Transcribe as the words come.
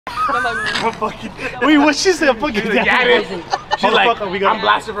Wait, what she said? Fucking She's like, I'm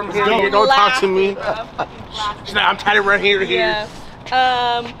blasting from here. Don't talk to me. She's like, I'm tired of running here to here.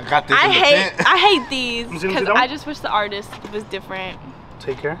 I hate these because I just wish the artist was different.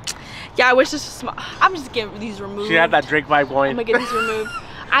 Take care. Yeah, I wish this was small. I'm just getting these removed. She had that Drake vibe going. I'm gonna get these removed.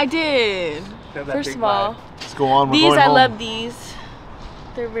 I did. First of all, let's go on. These I love these.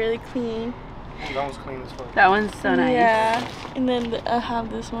 They're really clean. That one's clean as fuck. That one's so nice. Yeah. And then I have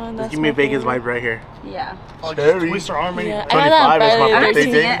this one. That's give me a Vegas vibe right here. Yeah. Twist her arm. Yeah. 25 is my birthday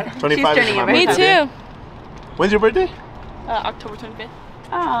seen day. it. 25 She's is my turning birthday. it. Me too. When's your birthday? October 25th.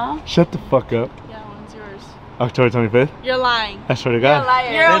 Aw. Shut the fuck up. Yeah, one's yours. October 25th? You're lying. I swear to God. You're a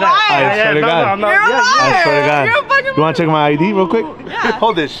liar. You're a liar. I swear to God. You're a liar. I swear to God. You're a fucking You want to check my ID real quick? Yeah.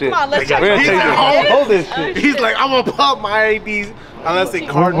 Hold this shit. Come on, let's check We're gonna it. take this. Hold this shit. He's like, I'm gonna pop my IDs unless they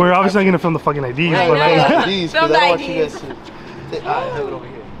card. We're obviously not gonna film the fucking IDs. I But know. IDs, Film because I don't the want you guys to. Alright, have it over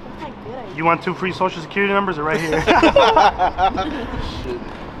here. You want 2 free social security numbers or right here?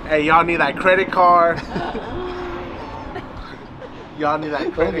 Hey, y'all need that credit card. Y'all need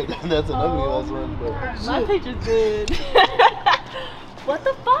that credit. That's an ugly ass one, but. My picture's good. What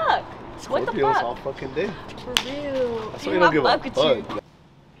the fuck? What the Scorpios fuck? all fucking day. For real. That's why you don't give a fuck. You.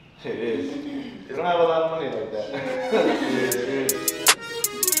 It is. They don't have a lot of money like that.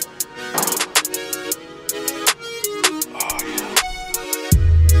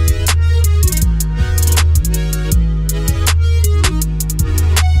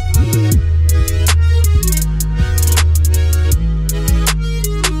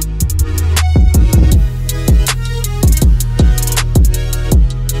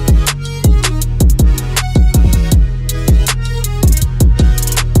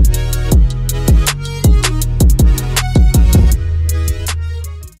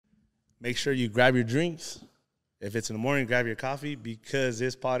 Make sure you grab your drinks. If it's in the morning, grab your coffee, because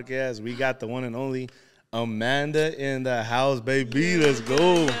this podcast, we got the one and only Amanda in the house, baby. Let's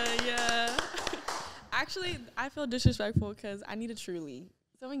go. Yeah. Actually, I feel disrespectful because I need a Truly.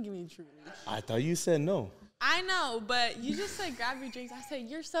 Someone give me a Truly. I thought you said no. I know, but you just said grab your drinks. I said,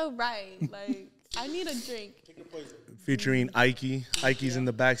 you're so right. Like, I need a drink. Featuring Ike. Ike's in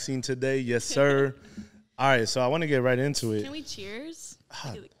the back scene today. Yes, sir. All right, so I want to get right into it. Can we cheers?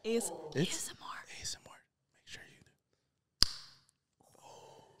 It's ASMR. ASMR. Make sure you do.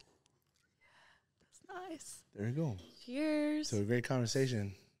 That's nice. There you go. Cheers. So a great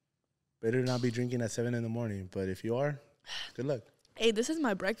conversation. Better not be drinking at 7 in the morning, but if you are, good luck. Hey, this is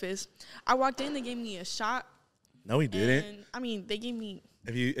my breakfast. I walked in, they gave me a shot. No, he didn't. And, I mean, they gave me.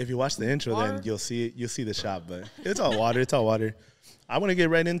 If you watch the intro, water. then you'll see it. You'll see the shot, but it's all water. It's all water. I want to get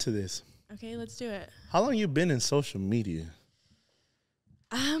right into this. Okay, let's do it. How long you been in social media?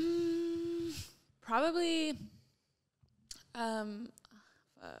 Probably, I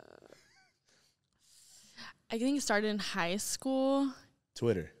think it started in high school.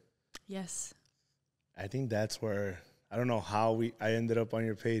 Twitter. Yes. I think that's where, I don't know how I ended up on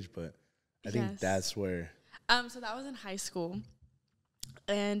your page, but I think that's where. So that was in high school.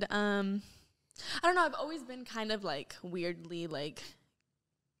 And, I don't know, I've always been kind of like weirdly like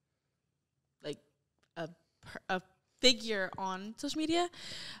a figure on social media.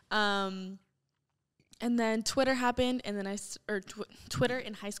 And then Twitter happened, and then Twitter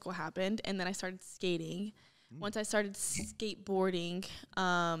in high school happened, and then I started skating. Once I started skateboarding,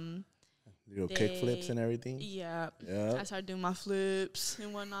 kick flips and everything. Yeah. I started doing my flips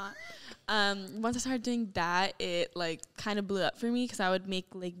and whatnot. Once I started doing that, it like kind of blew up for me because I would make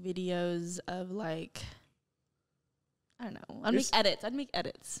like videos of like, I don't know. I'd make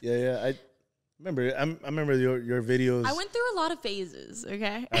edits. Yeah. I remember your videos. I went through a lot of phases.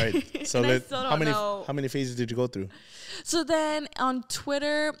 Okay. All right. So how many phases did you go through? So then on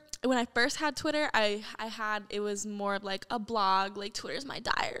Twitter, when I first had Twitter, it was more of like a blog, like Twitter's my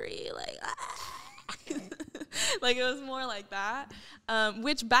diary, like like it was more like that.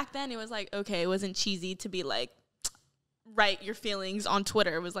 Which back then it was like, okay, it wasn't cheesy to be like write your feelings on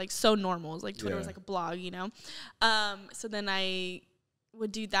Twitter. It was like so normal. It was like Twitter was like a blog, you know. So then I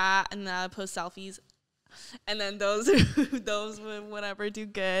would do that, and then I would post selfies, and then those would whatever do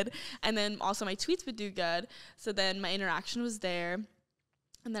good, and then also my tweets would do good. So then my interaction was there,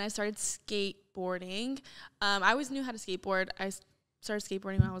 and then I started skateboarding. I always knew how to skateboard. I started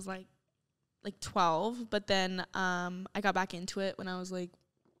skateboarding when I was like 12, but then I got back into it when I was like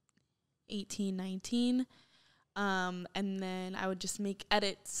 18, 19. And then I would just make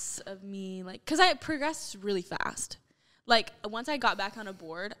edits of me, like, because I progressed really fast. Like, once I got back on a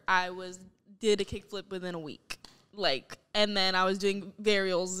board, I did a kickflip within a week. like, and then I was doing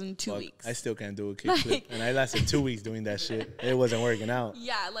varials in 2 weeks. I still can't do a kickflip, and I lasted 2 weeks doing that shit. It wasn't working out.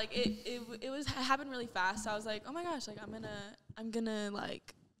 Yeah, like it happened really fast. So I was like, oh my gosh, like I'm gonna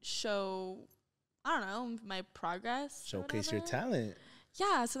like show, I don't know, my progress. Showcase your talent.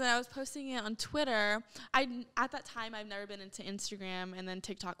 Yeah, so then I was posting it on Twitter. At that time I've never been into Instagram, and then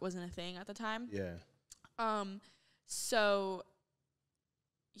TikTok wasn't a thing at the time. Yeah. So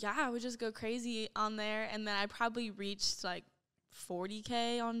yeah, I would just go crazy on there, and then I probably reached like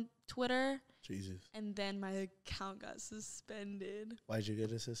 40K on Twitter. Jesus. And then my account got suspended. Why'd you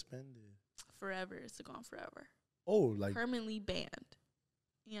get it suspended? Forever. It's gone forever. Oh, like permanently banned.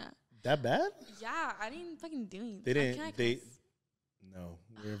 Yeah. That bad? Yeah, I didn't fucking do anything. They didn't. No,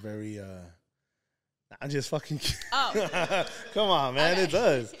 we're very. I'm just fucking. Oh. Come on, man. Okay. It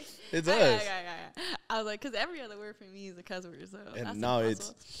does. It does. Okay. I was like, because every other word for me is a cuss word, so and that's no,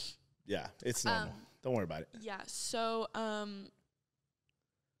 impossible. It's normal. Don't worry about it. Yeah. So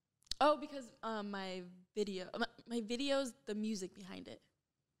because my videos, the music behind it,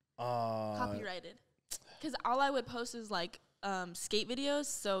 copyrighted. Because all I would post is like skate videos,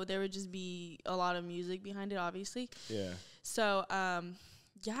 so there would just be a lot of music behind it, obviously. Yeah. So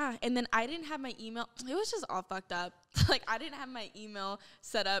yeah, and then I didn't have my email. It was just all fucked up. Like I didn't have my email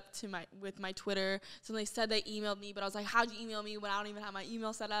set up with my Twitter. So they said they emailed me, but I was like, how'd you email me when I don't even have my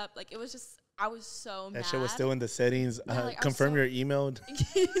email set up? Like it was just, I was so mad. That shit was still in the settings. Yeah, like, confirm your email.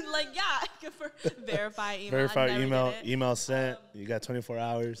 Like yeah, verify email. Verify email. Email sent. You got 24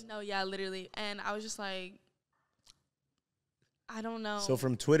 hours. No, yeah, literally. And I was just like, I don't know. So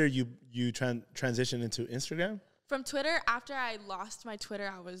from Twitter, you transitioned into Instagram? From Twitter, after I lost my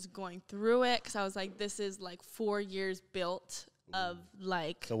Twitter, I was going through it because I was like, this is like 4 years built of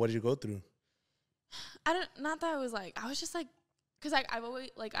like. So what did you go through? Not that I was like, I was just like, because I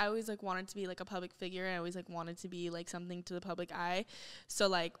always like wanted to be like a public figure, and I always like wanted to be like something to the public eye. So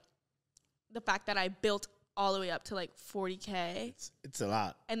like the fact that I built all the way up to like 40K. It's a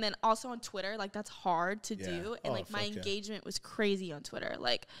lot. And then also on Twitter, like that's hard to do. And like my engagement was crazy on Twitter.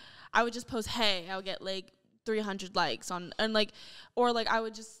 Like I would just post, hey, I would get like 300 likes on, and like, or like I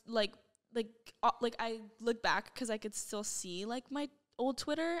would just like I look back because I could still see like my old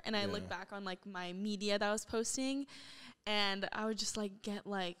Twitter, and I look back on like my media that I was posting, and I would just like get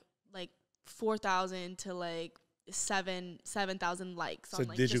like 4,000 to like 7,000 likes so on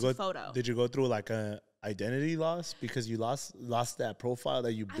like just a photo. Did you go through like a identity loss because you lost that profile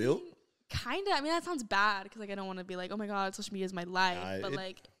that you built? Kind of. I mean, that sounds bad because like I don't want to be like, oh my god, social media is my life, but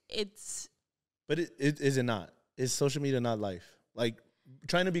like it's. But it is it not? Is social media not life? Like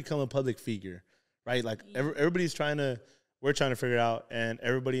trying to become a public figure, right? Like everybody's we're trying to figure it out, and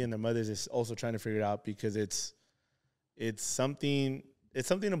everybody and their mothers is also trying to figure it out because it's something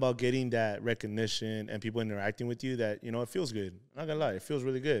about getting that recognition and people interacting with you that, you know, it feels good. I'm not gonna lie, it feels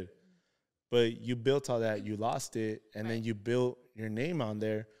really good. But you built all that, you lost it, and then you built your name on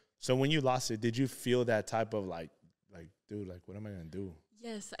there. So when you lost it, did you feel that type of like, dude, like what am I gonna do?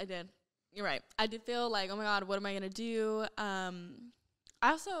 Yes, I did. You're right. I did feel like, oh my god, what am I gonna do? I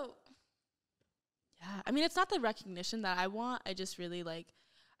also, yeah, I mean, it's not the recognition that I want. I just really like,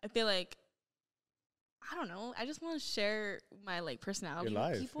 I feel like, I don't know. I just want to share my like personality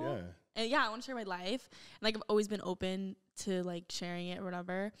with people. Yeah. And yeah, I want to share my life. And like I've always been open to like sharing it or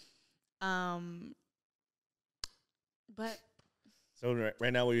whatever. But so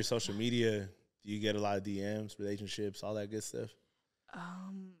right now with your social media, do you get a lot of DMs, relationships, all that good stuff? I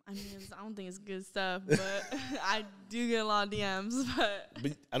mean, I don't think it's good stuff, but I do get a lot of DMs.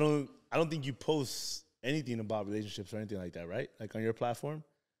 But I don't think you post anything about relationships or anything like that, right? Like on your platform,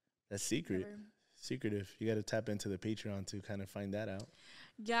 that's secret. Never. Secretive. You got to tap into the Patreon to kind of find that out.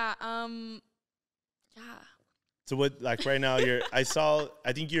 Yeah. Yeah. So what? Like right now, I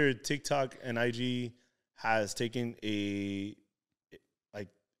think your TikTok and IG has taken a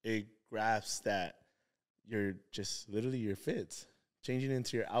grasp that you're just literally your fits. Changing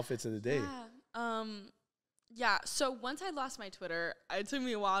into your outfits of the day. Yeah. Yeah. So once I lost my Twitter, it took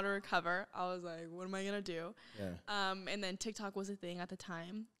me a while to recover. I was like, what am I going to do? Yeah. And then TikTok was a thing at the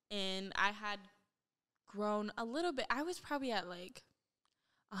time. And I had grown a little bit. I was probably at like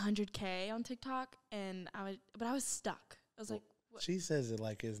 100K on TikTok. But I was stuck. I was like, what? She says it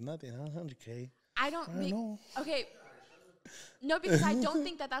like it's nothing, huh? 100K. I don't know. Okay. No, because I don't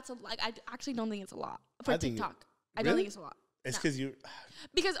think that's I actually don't think it's a lot for TikTok. I don't think it's a lot. It's because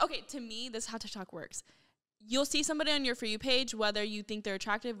Because, okay, to me, this is how TikTok works. You'll see somebody on your For You page, whether you think they're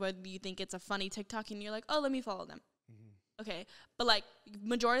attractive, whether you think it's a funny TikTok, and you're like, oh, let me follow them. Mm-hmm. Okay. But, like,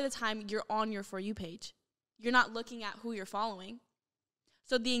 majority of the time, you're on your For You page. You're not looking at who you're following.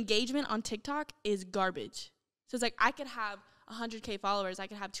 So the engagement on TikTok is garbage. So it's like I could have 100K followers, I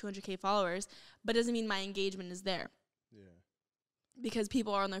could have 200K followers, but it doesn't mean my engagement is there. Yeah. Because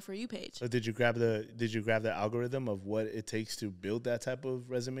people are on their For You page. So did you grab the algorithm of what it takes to build that type of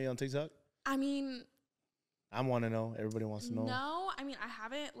resume on TikTok? I mean, I want to know. Everybody wants to know. No, I mean, I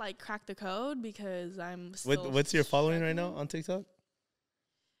haven't like cracked the code because I'm still What's your following right now on TikTok?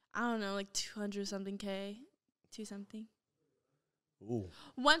 I don't know, like 200 something K, 2 something. Ooh.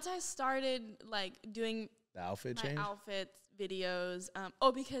 Once I started like doing the outfit my change? outfits, videos.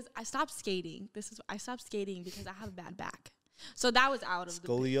 Because I stopped skating. I stopped skating because I have a bad back. So that was out of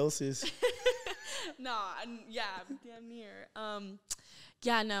scoliosis. No, yeah, damn near.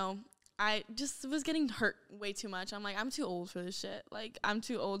 Yeah, no. I just was getting hurt way too much. I'm like, I'm too old for this shit. Like, I'm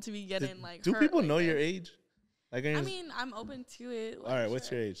too old to be getting like. Do hurt people like know this. your age? Like, I mean, I'm open to it. Like, all right,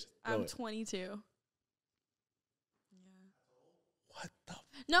 what's your age? I'm 22. Yeah. What the?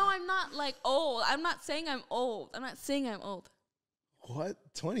 No, I'm not like old. I'm not saying I'm old. What?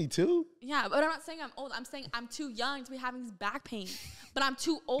 22? Yeah, but I'm not saying I'm old. I'm saying I'm too young to be having this back pain. But I'm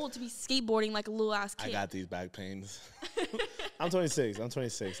too old to be skateboarding like a little ass kid. I got these back pains. I'm 26. I'm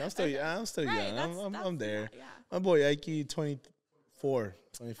still young. I'm there. Yeah. My boy Ike, 24.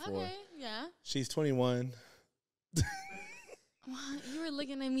 Okay, yeah. She's 21. What? You were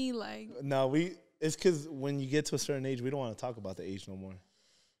looking at me like. No, it's because when you get to a certain age, we don't want to talk about the age no more. Right.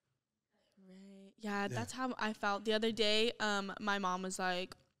 Yeah, that's how I felt the other day. My mom was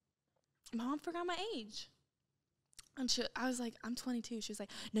like, Mom forgot my age. And I was like, I'm 22. She was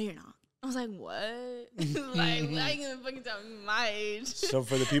like, no, you're not. I was like, what? Like, I ain't gonna fucking tell me my age. So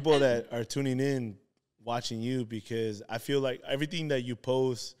for the people that are tuning in, watching you, because I feel like everything that you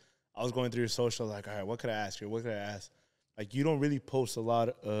post, I was going through your social, like, all right, what could I ask you? What could I ask? Like, you don't really post a lot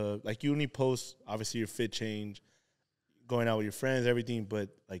of, like, you only post, obviously, your fit change, going out with your friends, everything, but,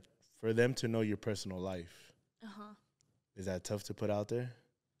 like, for them to know your personal life, is that tough to put out there?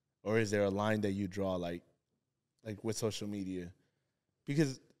 Or is there a line that you draw, like with social media?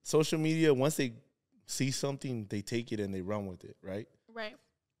 Because social media, once they see something, they take it and they run with it, right? Right.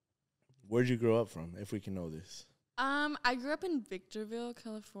 Where'd you grow up from, if we can know this? I grew up in Victorville,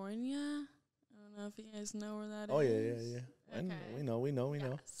 California. I don't know if you guys know where that is. Oh, yeah. Okay. We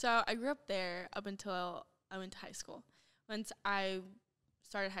know. So I grew up there up until I went to high school. Once I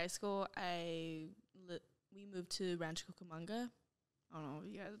started high school, we moved to Rancho Cucamonga. I don't know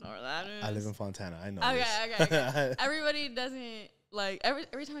if you guys know where that is. I live in Fontana. I know. Okay. Everybody doesn't like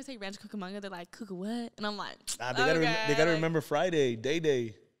every time I say Rancho Cucamonga, they're like, "Cuca what?" And I'm like, they gotta remember Friday, Day.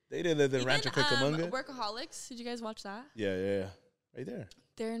 They lived in Rancho Cucamonga. Workaholics. Did you guys watch that? Yeah. Right there.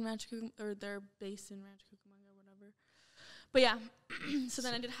 They're in Rancho Cucamonga, or they're based in Rancho Cucamonga, whatever. But yeah, so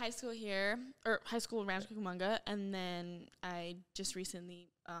then I did high school here, or high school in Rancho Cucamonga, and then I just recently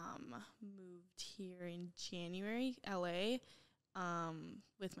moved here in January, LA.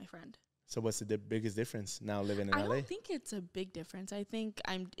 With my friend. So what's the biggest difference now living in LA? I don't think it's a big difference. I think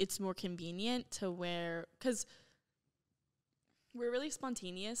it's more convenient to where, because we're really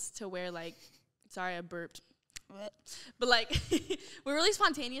spontaneous to where, like, sorry, I burped. But, like, we're really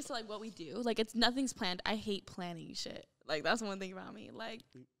spontaneous to, like, what we do. Like, nothing's planned. I hate planning shit. Like, that's one thing about me. Like,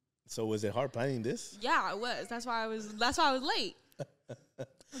 so was it hard planning this? Yeah, it was. That's why I was late.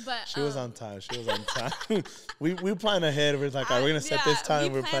 But she was on time. we planned ahead. We're like, all right, we're gonna set this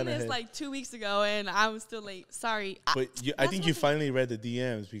time. We're planning this ahead. Like 2 weeks ago, and I was still late. Sorry. But I think you finally read the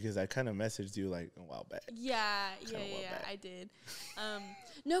DMs, because I kind of messaged you like a while back. Yeah, I did.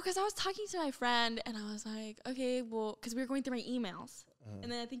 No, because I was talking to my friend, and I was like, okay, well, because we were going through my emails, and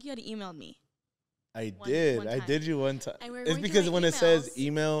then I think you had emailed me. I did you one time. It's because when it says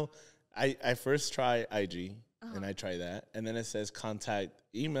email, I first try IG. And I try that. And then it says contact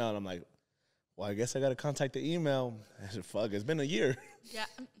email. And I'm like, well, I guess I got to contact the email. I said, fuck, it's been a year. Yeah,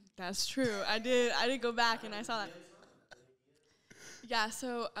 that's true. I did go back and I saw that. Yeah,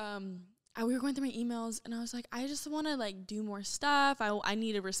 so we were going through my emails. And I was like, I just want to, like, do more stuff. I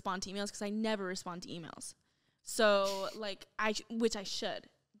need to respond to emails because I never respond to emails. So, like, which I should.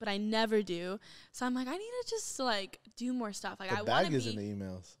 But I never do. So I'm like, I need to just, like, do more stuff. Like, I want to be. The bag is in the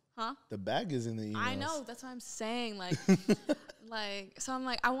emails. Huh? The bag is in the emails. I know. That's what I'm saying. Like, so I'm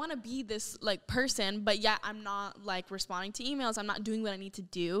like, I want to be this, like, person, but yeah, I'm not, like, responding to emails. I'm not doing what I need to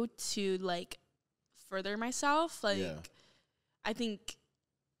do to, like, further myself. Like, yeah. I think.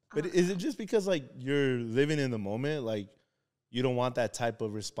 But is it just because, like, you're living in the moment? Like, you don't want that type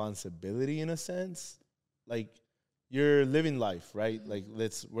of responsibility in a sense? Like, you're living life, right? Mm-hmm.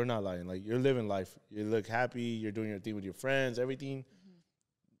 Like, we're not lying. Like, you're living life. You look happy. You're doing your thing with your friends, everything.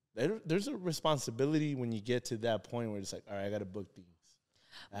 There's a responsibility when you get to that point where it's like, all right, I got to book these.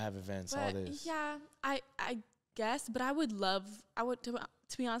 I have events, all this. Yeah, guess, but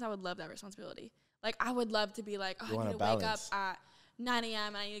to be honest, I would love that responsibility. Like, I would love to be like, oh, I need to wake up at 9 a.m.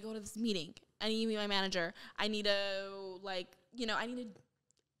 and I need to go to this meeting. I need to meet my manager. I need to, like, you know, I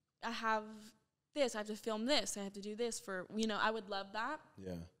have this. I have to film this. I have to do this for, you know, I would love that.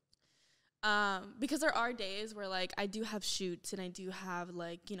 Yeah. Because there are days where, like, I do have shoots and I do have,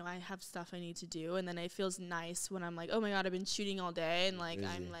 like, you know, I have stuff I need to do. And then it feels nice when I'm like, oh, my God, I've been shooting all day. And, like,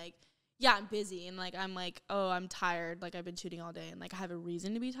 busy. I'm like, yeah, I'm busy. And, like, I'm like, oh, I'm tired. Like, I've been shooting all day. And, like, I have a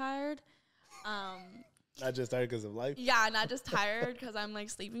reason to be tired. Not just tired because of life. Yeah, not just tired because I'm like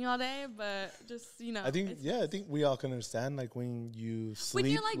sleeping all day, but just, you know. I think we all can understand, like, when you sleep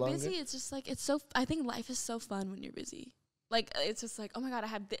when you're like longer. busy, it's just like I think life is so fun when you're busy. Like, it's just like, oh my God, I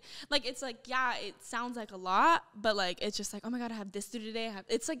have like, it's like, yeah, it sounds like a lot, but like, it's just like, oh my God, I have this to do today.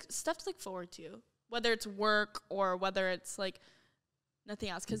 It's like stuff to look forward to, whether it's work or whether it's like nothing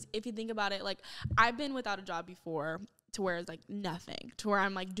else. Because if you think about it, like, I've been without a job before to where it's like nothing, to where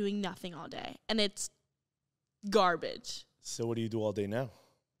I'm like doing nothing all day, and it's garbage. So what do you do all day now?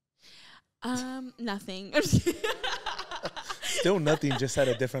 Nothing. Still nothing, just at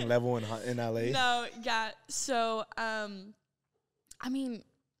a different level in LA. No, yeah. So, I mean,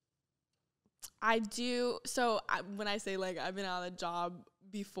 I do. So when I say like I've been out of a job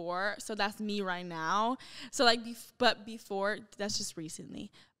before, so that's me right now. So like, but before, that's just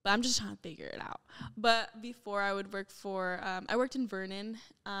recently. But I'm just trying to figure it out. But before, I would work for, I worked in Vernon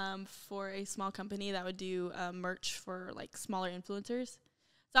for a small company that would do merch for like smaller influencers.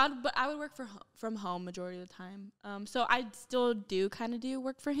 So I would work from home majority of the time. So I still do kind of do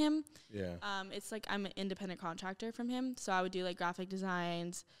work for him. Yeah. It's like I'm an independent contractor from him. So I would do like graphic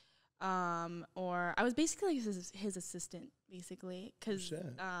designs, or I was basically like his assistant, basically, because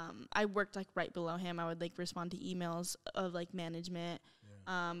I worked like right below him. I would like respond to emails of like management.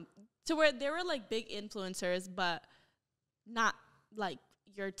 To where they were like big influencers, but not like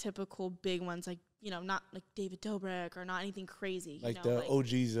your typical big ones, like, you know, not like David Dobrik or not anything crazy. Like, you know, the like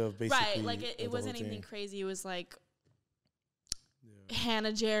OGs of basically. Right, like it wasn't anything crazy. It was like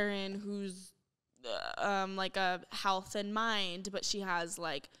Hannah Jaron, who's like a health and mind, but she has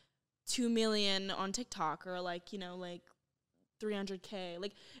like 2 million on TikTok, or like, you know, like 300K.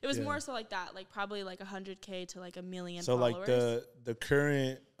 Like, it was more so like that, like probably like 100K to like 1 million so followers. Like the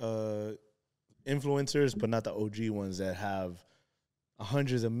current influencers, but not the OG ones that have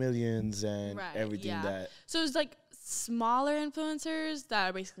hundreds of millions and everything that. So it's like smaller influencers that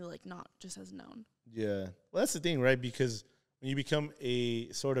are basically like not just as known. Yeah. Well, that's the thing, right? Because when you become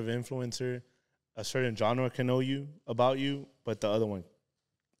a sort of influencer, a certain genre can know about you, but the other one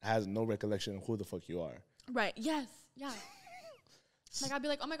has no recollection of who the fuck you are. Right. Yes. Yeah. Like, I'd be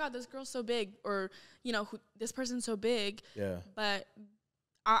like, oh my God, this girl's so big, or, you know, this person's so big. Yeah. But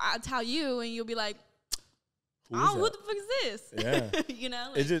I'll tell you, and you'll be like, who the fuck is this? Yeah. You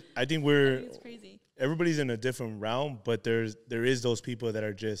know? Like, I think it's crazy. Everybody's in a different realm, but there is those people that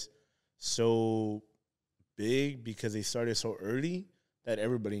are just so big because they started so early that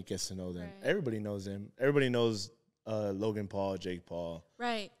everybody gets to know them. Right. Everybody knows them. Everybody knows Logan Paul, Jake Paul.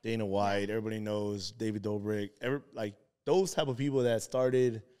 Right. Dana White. Yeah. Everybody knows David Dobrik. Like, those type of people that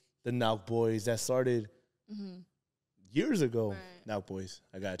started the Nauk Boys, that started years ago. Right. Nauk Boys,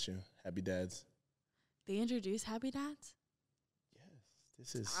 I got you. Happy Dads. They introduced Happy Dads? Yes.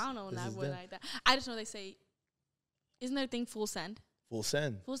 This is. I don't know that boy like that. I just know they say, isn't there a thing full send? Full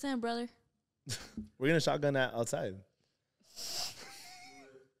send. Full send, brother. We're going to shotgun that outside.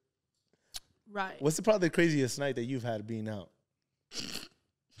 Right. What's probably the craziest night that you've had being out?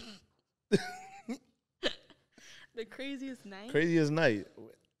 The craziest night? Craziest night.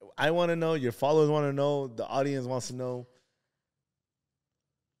 I want to know. Your followers want to know. The audience wants to know.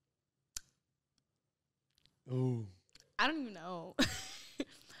 Ooh. I don't even know.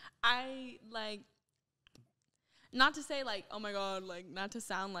 I, like, not to say, like, oh, my God, like, not to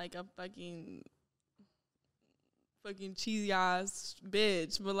sound like a fucking cheesy-ass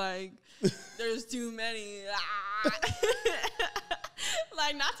bitch, but, like, there's too many.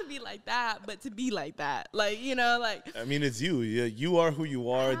 Like, not to be like that, but to be like that. Like, you know, like. I mean, it's you. You are who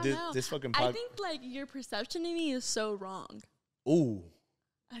you are. This fucking I think, like, your perception of me is so wrong. Ooh.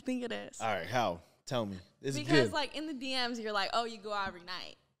 I think it is. All right, how? Tell me. Because, like, in the DMs, you're like, oh, you go out every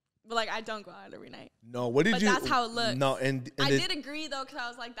night. But, like, I don't go out every night. No, what did but you? That's how it looks. No, and I did agree, though, because I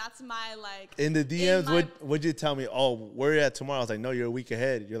was like, that's my, like. In the DMs, what'd you tell me? Oh, where you at tomorrow? I was like, no, you're a week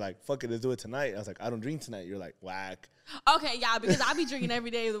ahead. You're like, fuck it, let's do it tonight. I was like, I don't drink tonight. You're like, whack. Okay, yeah, because I be drinking every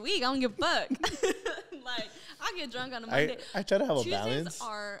day of the week. I don't give a fuck. Like, I get drunk on a Monday. I try to have Tuesdays a balance. Tuesdays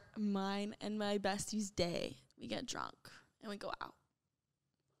are mine and my bestie's day. We get drunk and we go out.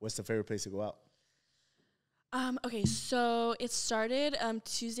 What's the favorite place to go out? Okay, so it started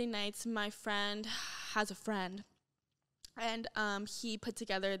Tuesday nights. My friend has a friend, and he put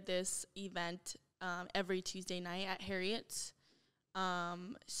together this event every Tuesday night at Harriet's.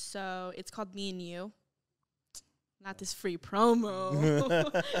 So it's called Me and You. Not this free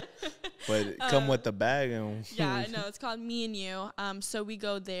promo. But come with the bag. And yeah, no, it's called Me and You. So we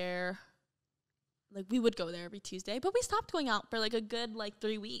go there. Like, we would go there every Tuesday, but we stopped going out for, like, a good,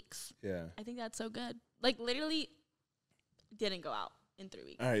 3 weeks. Yeah. I think that's so good. Like, literally didn't go out in 3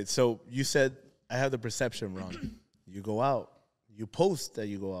 weeks. All right, so you said I have the perception wrong. You go out. You post that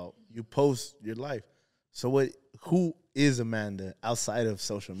you go out. You post your life. So who is Amanda outside of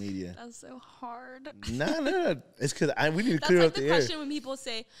social media? That's so hard. Nah. It's because we need to That's clear like up the the air. question when people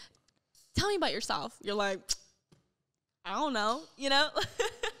say, tell me about yourself. You're like, I don't know, you know?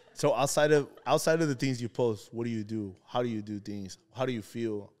 So outside of the things you post, what do you do? How do you do things? How do you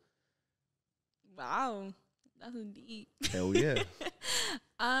feel? Wow, that's deep. Hell yeah.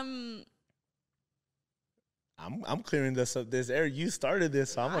 I'm clearing this up. This air, you started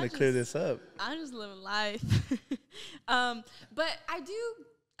this, so I'm gonna clear this up. I'm just living life. But I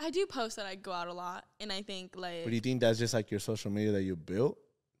do post that I go out a lot, and I think But do you think that's just like your social media that you built?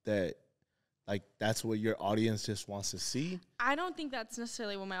 That like that's what your audience just wants to see? I don't think that's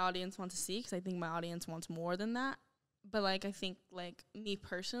necessarily what my audience wants to see, because I think my audience wants more than that. But I think me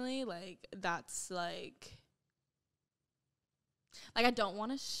personally, that's I don't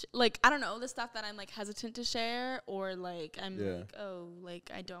want to I don't know, the stuff that I'm hesitant to share, or I'm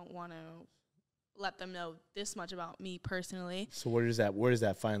I don't want to let them know this much about me personally. So where is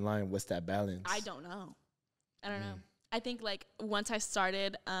that fine line? What's that balance? I don't know. I think once I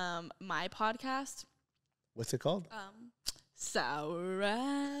started my podcast. What's it called? Sour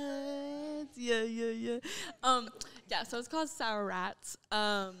Rats. Yeah. Yeah, so it's called Sour Rats.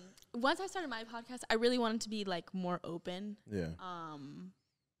 Once I started my podcast, I really wanted to be more open. Yeah.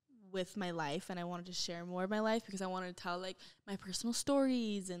 With my life, and I wanted to share more of my life, because I wanted to tell my personal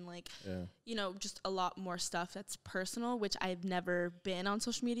stories and just a lot more stuff that's personal, which I've never been on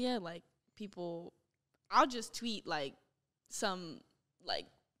social media. I'll just tweet some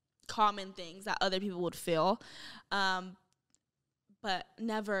common things that other people would feel, but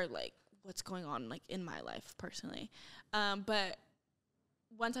never what's going on in my life personally. But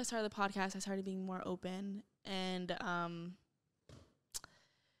once I started the podcast, I started being more open, and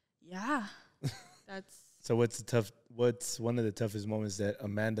yeah, that's. So what's one of the toughest moments that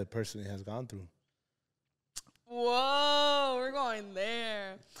Amanda personally has gone through? Whoa, we're going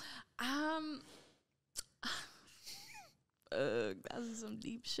there. That's some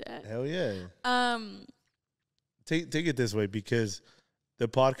deep shit. Hell yeah. Take it this way, because the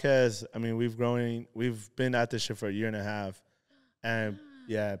podcast, I mean, we've been at this shit for a year and a half, and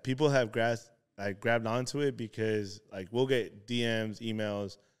yeah, people have grabbed onto it, because we'll get DMs,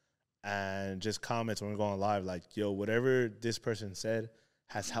 emails, and just comments when we're going live, yo, whatever this person said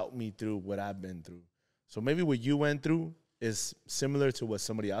has helped me through what I've been through. So maybe what you went through is similar to what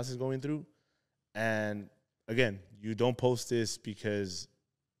somebody else is going through. And again, you don't post this because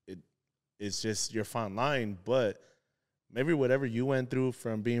it's just your fine line, but maybe whatever you went through,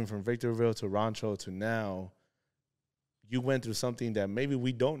 from being from Victorville to Rancho to now, you went through something that maybe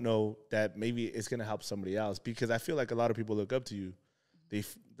we don't know, that maybe it's going to help somebody else. Because I feel like a lot of people look up to you.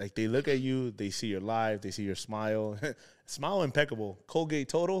 They look at you, they see your life, they see your smile. Smile impeccable. Colgate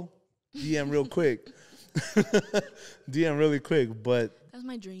total, DM real quick. DM really quick, but That's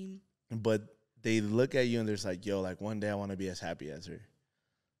my dream. But they look at you and they're just yo, one day I want to be as happy as her.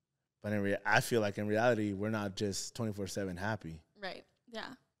 But I feel like in reality, we're not just 24/7 happy. Right. Yeah.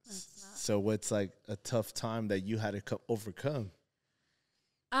 So what's a tough time that you had to overcome?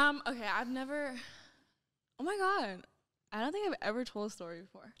 Okay, I've never. Oh my God, I don't think I've ever told a story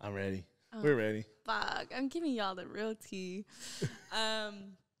before. I'm ready. We're ready. Fuck, I'm giving y'all the real tea.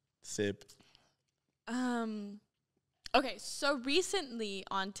 Sip. Okay, so recently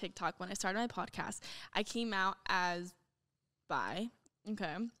on TikTok, when I started my podcast, I came out as bi.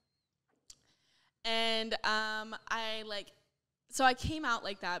 Okay. And so I came out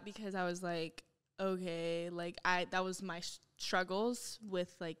like that because I was okay, that was my struggles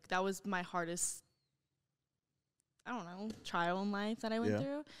with that was my hardest, I don't know, trial in life that I went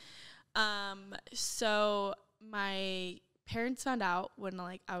through. So my parents found out when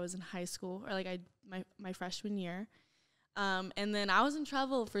I was in high school, or my freshman year. And then I was in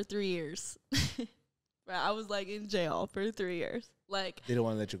trouble for 3 years. I was in jail for 3 years. They didn't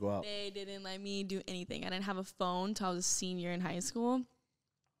want to let you go out. They didn't let me do anything. I didn't have a phone until I was a senior in high school.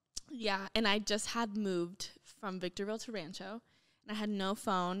 Yeah, and I just had moved from Victorville to Rancho, and I had no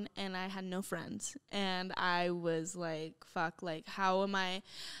phone, and I had no friends. And I was like, fuck, like, how am I?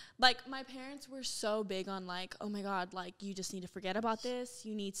 Like, my parents were so big on, like, oh, my God, like, you just need to forget about this.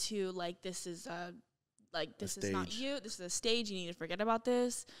 You need to, like, this is not you. This is a stage. You need to forget about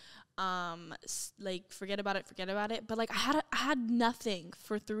this. Like, forget about it. But, like, I had nothing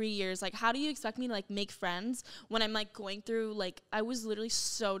for 3 years. Like, how do you expect me to, like, make friends when I'm, like, going through, like, I was literally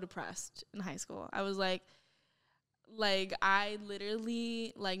so depressed in high school. I was, like, I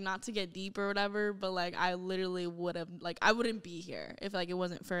literally, like, not to get deep or whatever, but, like, I literally would have, like, I wouldn't be here if, like, it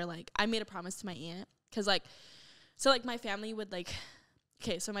wasn't for, like, I made a promise to my aunt. Because, like, so, like, my family would, like,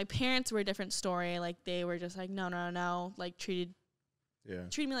 okay, so my parents were a different story. Like, they were just, like, no, like, treated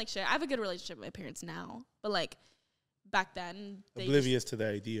me like shit. I have a good relationship with my parents now. But, like, back then, they oblivious to the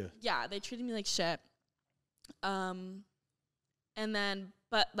idea. Yeah, they treated me like shit. And then,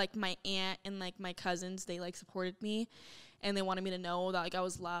 but, like, my aunt and, like, my cousins, they, like, supported me. And they wanted me to know that, like, I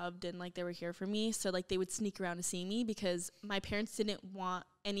was loved and, like, they were here for me. So, like, they would sneak around to see me because my parents didn't want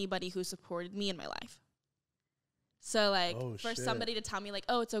anybody who supported me in my life. So, like, for somebody to tell me, like,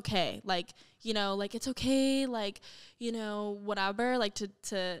 oh, it's okay. Like, you know, like, it's okay. Like, you know, whatever. Like,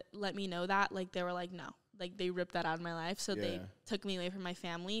 to let me know that, like, they were like, no. Like, they ripped that out of my life. So, they took me away from my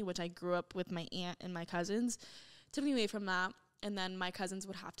family, which I grew up with my aunt and my cousins. Took me away from that. And then my cousins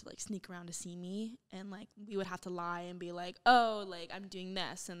would have to, like, sneak around to see me. And, like, we would have to lie and be like, oh, like, I'm doing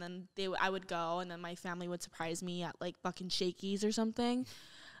this. And then I would go. And then my family would surprise me at, like, fucking Shakey's or something.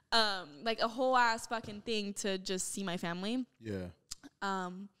 Like, a whole ass fucking thing to just see my family. Yeah.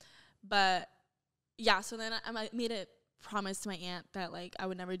 But, yeah, so then I made a promise to my aunt that, like, I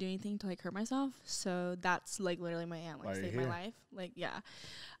would never do anything to, like, hurt myself. So that's, like, literally my aunt, like, saved my life. Like, yeah.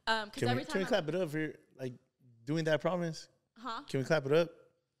 Can we clap it up for, like, doing that promise? Huh? Can we clap it up?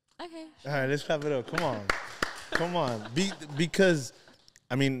 Okay. All right, let's clap it up. Come on. Because,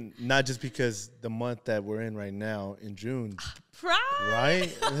 I mean, not just because the month that we're in right now in June. Right?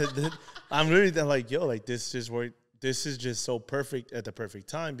 I'm really like, yo, like, this is just so perfect at the perfect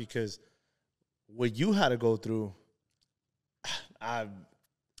time because what you had to go through,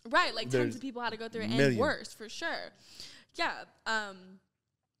 right, like, tons of people had to go through it and worse, for sure. Yeah.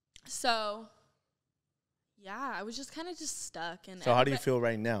 So, yeah, I was just kind of just stuck. And so how do you feel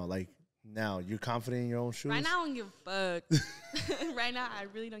right now? Like, now, you're confident in your own shoes? Right now, I don't give a fuck. Right now, I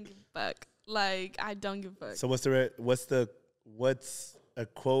really don't give a fuck. Like, I don't give a fuck. So what's a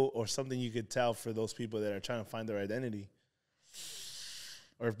quote or something you could tell for those people that are trying to find their identity?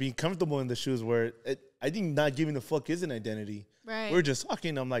 Or being comfortable in the shoes where I think not giving a fuck is an identity. Right. We're just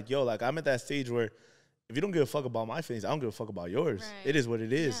talking. I'm like, yo, like, I'm at that stage where if you don't give a fuck about my feelings, I don't give a fuck about yours. Right. It is what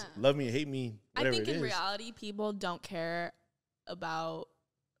it is. Yeah. Love me, hate me, whatever it is. I think in reality, people don't care about,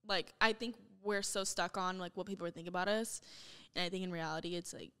 like, I think we're so stuck on, like, what people think about us. And I think in reality,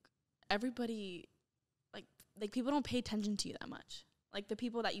 it's, like, everybody, like, people don't pay attention to you that much. Like, the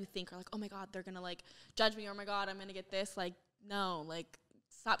people that you think are, like, oh, my God, they're going to, like, judge me. Oh, my God, I'm going to get this. Like, no, like,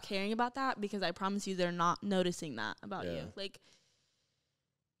 stop caring about that because I promise you they're not noticing that about you. Like,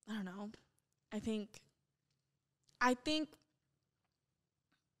 I don't know. I think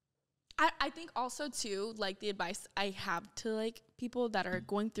also, too, like, the advice I have to, like, people that are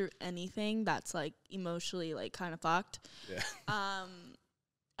going through anything that's, like, emotionally, like, kind of fucked. Yeah.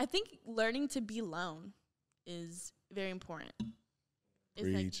 I think learning to be alone is very important. It's,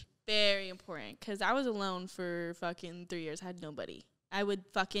 like, very important. Because I was alone for fucking 3 years. I had nobody. I would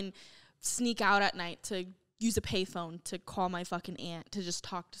fucking sneak out at night to use a payphone to call my fucking aunt to just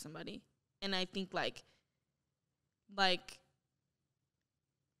talk to somebody. And I think, like,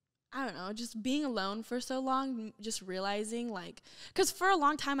 I don't know, just being alone for so long, just realizing, like, because for a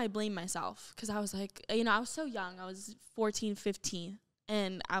long time I blamed myself because I was like, you know, I was so young. I was 14, 15.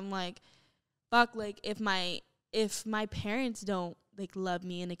 And I'm like, fuck, like, if my parents don't, like, love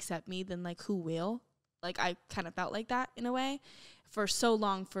me and accept me, then, like, who will? Like, I kind of felt like that in a way for so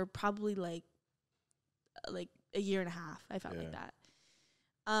long, for probably, like a year and a half. I felt like that.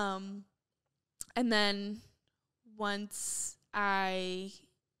 And then once I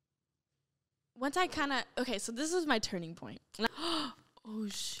kind of, okay, so this is my turning point. Oh,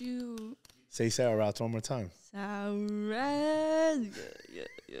 shoot. Say Sarah Rats one more time. Sarah.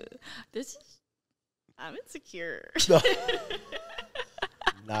 Yeah. This is, I'm insecure.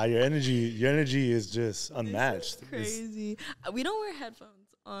 Nah, your energy is just unmatched. This is crazy. We don't wear headphones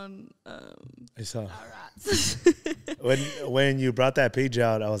on I saw. Rats. when you brought that page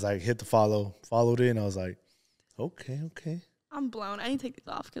out, I was like, hit the followed it, and I was like, okay. I'm blown. I need to take these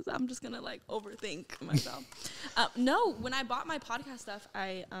off because I'm just gonna, like, overthink myself. No, when I bought my podcast stuff,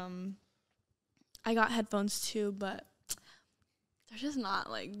 I got headphones too, but they're just not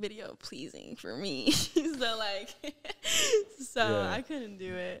like video pleasing for me. So like, I couldn't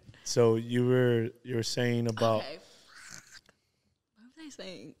do it. So you were saying about. Okay. What was I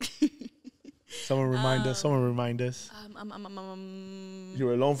saying? Someone remind us. You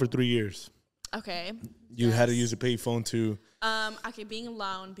were alone for 3 years. Okay. You had to use a payphone to. Okay, being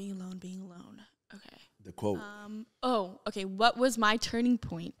alone. Okay. The quote. Okay. What was my turning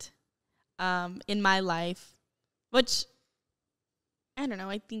point in my life? Which, I don't know.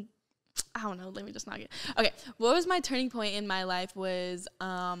 I don't know. Let me just not get. Okay. What was my turning point in my life was,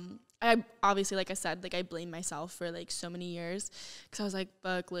 I obviously, like I said, like I blamed myself for like so many years because I was like,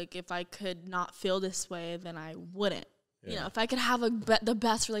 fuck, like if I could not feel this way, then I wouldn't. Yeah. You know, if I could have the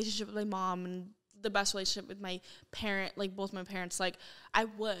best relationship with my mom and the best relationship with my parent, like both my parents, like I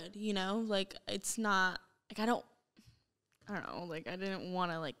would, you know, like it's not like I don't know, like I didn't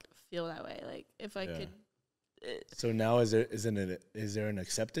want to like feel that way. Like if I could. So now is there an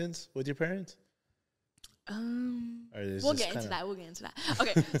acceptance with your parents? We'll get into that.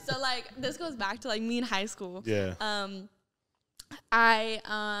 Okay, so like this goes back to like me in high school. Yeah.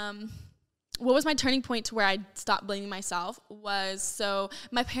 What was my turning point to where I stopped blaming myself was, so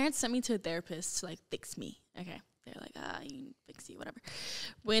my parents sent me to a therapist to like fix me. Okay. They're like, you can fix you, whatever.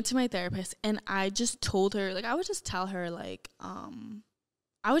 Went to my therapist and I just told her, like, I would just tell her like what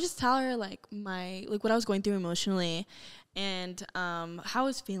I was going through emotionally and how I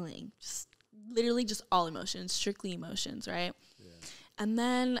was feeling. Just literally just all emotions, strictly emotions, right? Yeah. And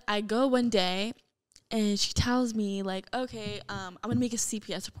then I go one day and she tells me like, okay, I'm going to make a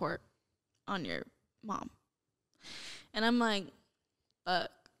CPS report on your mom. And I'm like, and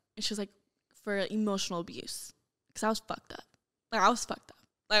she was like, for emotional abuse. Because I was fucked up. Like, I was fucked up.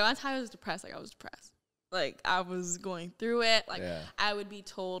 Like, one time I was depressed. Like, I was depressed. Like, I was going through it. Like, I would be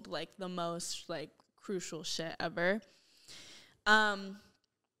told, like, the most, like, crucial shit ever. So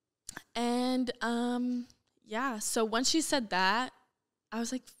once she said that, I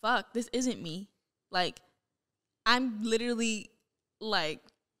was like, fuck, this isn't me. Like, I'm literally, like,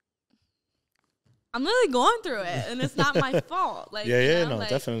 I'm literally going through it, and it's not my fault. Like, like,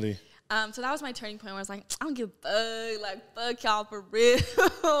 definitely. So that was my turning point where I was like, I don't give a fuck. Like, fuck y'all for real.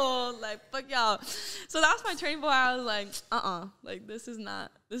 Like, fuck y'all. So that was my turning point. I was like, like, this is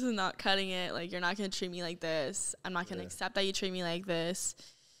not cutting it. Like, you're not going to treat me like this. I'm not going to accept that you treat me like this.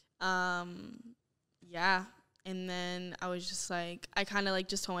 And then I was just like, I kind of like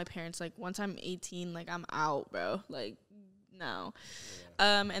just told my parents, like, once I'm 18, like, I'm out, bro. Like, no.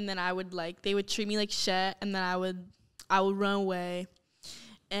 And then I would like, they would treat me like shit, and then I would run away,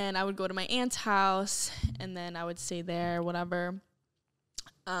 and I would go to my aunt's house, and then I would stay there, whatever.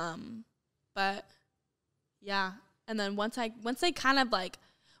 But yeah, and then once I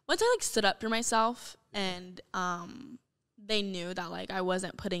stood up for myself, and they knew that like I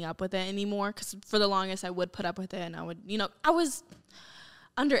wasn't putting up with it anymore, because for the longest I would put up with it, and I would, I was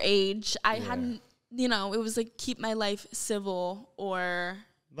underage. I hadn't. It was like keep my life civil or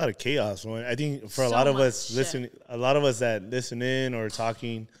a lot of chaos. I think for a lot of us that listen in or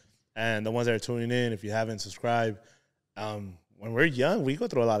talking, and the ones that are tuning in, if you haven't subscribed, when we're young, we go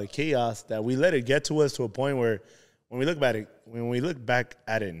through a lot of chaos that we let it get to us to a point where when we look back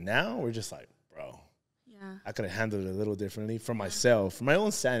at it now, we're just like, bro, I could have handled it a little differently for myself, for my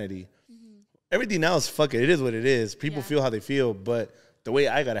own sanity. Mm-hmm. Everything else, fuck it. It is what it is. People feel how they feel, but the way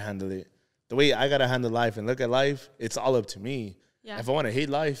I got to handle it, the way I got to handle life and look at life, it's all up to me. Yeah. If I want to hate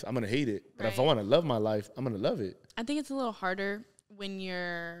life, I'm going to hate it. But if I want to love my life, I'm going to love it. I think it's a little harder when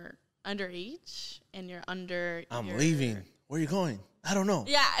you're underage and you're under. I'm leaving. Where are you going? I don't know.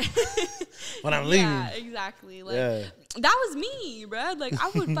 Yeah. But I'm leaving. Yeah, exactly. Like, that was me, bro. Like,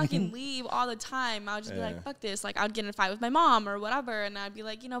 I would fucking leave all the time. I would just be like, fuck this. Like, I would get in a fight with my mom or whatever, and I'd be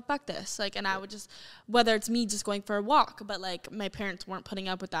like, fuck this. Like, and I would just, whether it's me just going for a walk, but, like, my parents weren't putting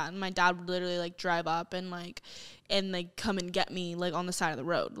up with that, and my dad would literally, like, drive up and come and get me, like, on the side of the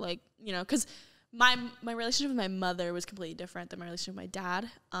road. Like, because my relationship with my mother was completely different than my relationship with my dad.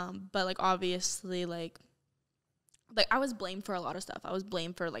 But, like, obviously, like, I was blamed for a lot of stuff. I was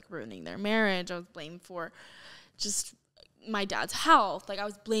blamed for, like, ruining their marriage. I was blamed for just my dad's health. Like, I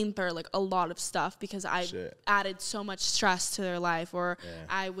was blamed for, like, a lot of stuff because I added so much stress to their life, or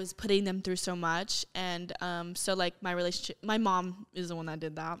I was putting them through so much. And so, like, my relationship, my mom is the one that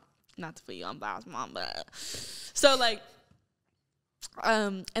did that. Not to put you on blast, mom, but so, like,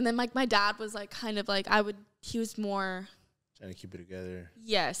 and then, like, my dad was, like, kind of, like, he was more trying to keep it together.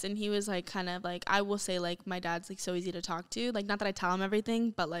 Yes, and he was, like, kind of, like, I will say, like, my dad's, like, so easy to talk to. Like, not that I tell him everything,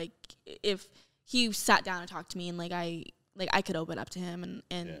 but, like, if he sat down and talked to me and, like, I like I could open up to him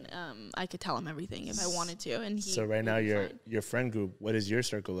and I could tell him everything if I wanted to. And he so right now your friend group, what does your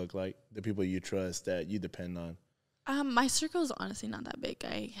circle look like? The people you trust that you depend on. My circle is honestly not that big.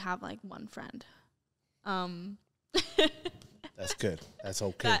 I have like one friend. That's good. That's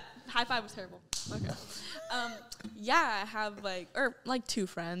okay. That high five was terrible. Okay. Yeah, I have like two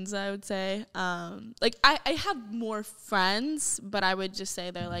friends, I would say. Like I have more friends, but I would just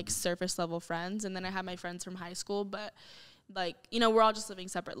say they're like surface level friends. And then I have my friends from high school, but like, you know, we're all just living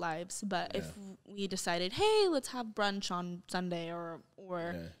separate lives. But if we decided, hey, let's have brunch on Sunday or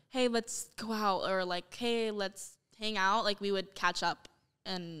hey, let's go out, or like, hey, let's hang out, like we would catch up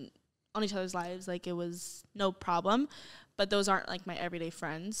and on each other's lives. Like it was no problem. But those aren't like my everyday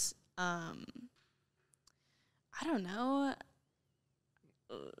friends. I don't know.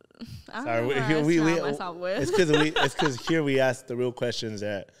 It's because here we ask the real questions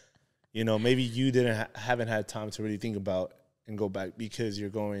that, you know, maybe you haven't had time to really think about and go back because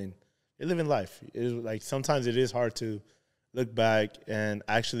you're living life. It is like sometimes it is hard to look back and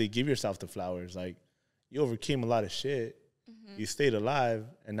actually give yourself the flowers. Like you overcame a lot of shit. Mm-hmm. You stayed alive,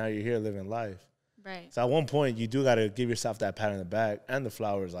 and now you're here living life. Right. So at one point, you do got to give yourself that pat on the back and the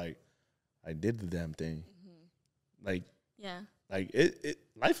flowers. Like, I did the damn thing. Mm-hmm. Like, yeah. Like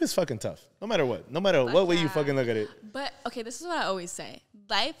life is fucking tough. No matter what. No matter what way you fucking look at it. But okay, this is what I always say.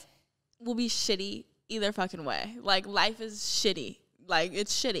 Life will be shitty either fucking way. Like life is shitty. Like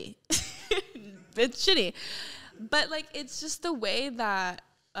it's shitty. It's shitty. But like it's just the way that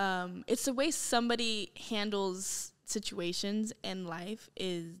it's the way somebody handles situations in life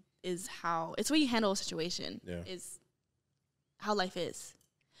is how it's the way you handle a situation is how life is.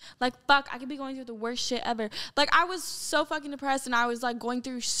 Like, fuck, I could be going through the worst shit ever. Like, I was so fucking depressed, and I was, like, going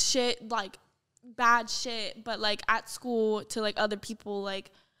through shit, like, bad shit. But, like, at school, to, like, other people, like,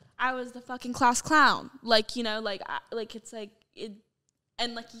 I was the fucking class clown. Like, you know, like, it's, like, it.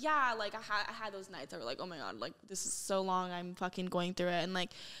 And, like, yeah, like, I had those nights that were, like, oh, my God, like, this is so long. I'm fucking going through it. And, like,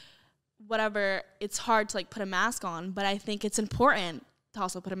 whatever, it's hard to, like, put a mask on. But I think it's important to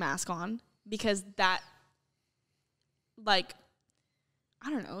also put a mask on because that, like, I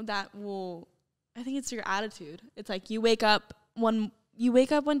don't know, I think it's your attitude. It's like you wake up one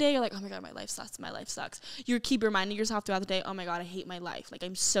day, you're like, oh my God, my life sucks. You keep reminding yourself throughout the day, oh my God, I hate my life. Like,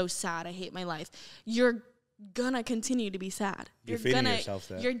 I'm so sad, I hate my life. You're gonna continue to be sad. You're feeding yourself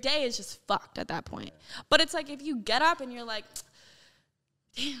that. Your day is just fucked at that point. But it's like if you get up and you're like,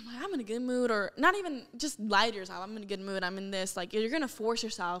 damn, like, I'm in a good mood, or not even just lie to yourself, I'm in a good mood, I'm in this, like, you're going to force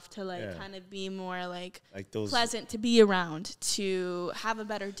yourself to, like, kind of be more, like those pleasant to be around, to have a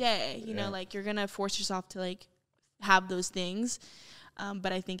better day, you know, like, you're going to force yourself to, like, have those things,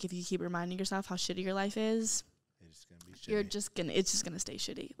 but I think if you keep reminding yourself how shitty your life is, it's just going to stay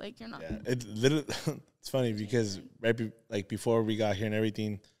shitty, like, you're not. Yeah, it's funny, because before we got here and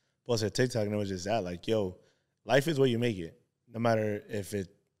everything, posted TikTok, and it was just that, like, yo, life is what you make it. No matter if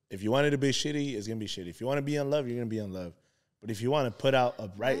you want it to be shitty, it's going to be shitty. If you want to be in love, you're going to be in love. But if you want to put out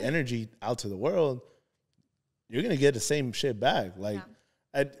a right energy out to the world, you're going to get the same shit back. Like,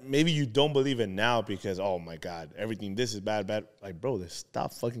 maybe you don't believe it now because, oh, my God, this is bad. Like, bro,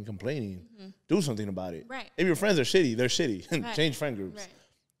 stop fucking complaining. Mm-hmm. Do something about it. Right. If your friends are shitty, they're shitty. Right. Change friend groups. Right.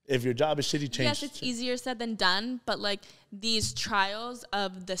 If your job is shitty, change. Yes, it's easier said than done. But, like, these trials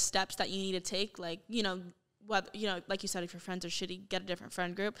of the steps that you need to take, like, you know, like you said, if your friends are shitty, get a different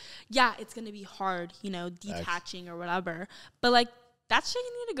friend group. Yeah, it's going to be hard, you know, detaching or whatever. But, like, that's shit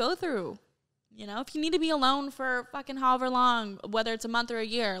you need to go through. You know, if you need to be alone for fucking however long, whether it's a month or a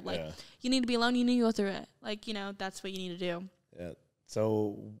year, like, you need to be alone, you need to go through it. Like, you know, that's what you need to do. Yeah.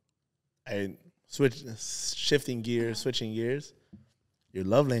 So, switching gears. Your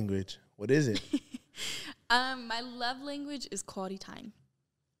love language, what is it? My love language is quality time.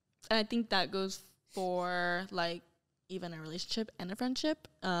 And I think that goes for, like, even a relationship and a friendship.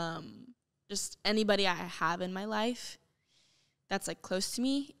 Just anybody I have in my life that's, like, close to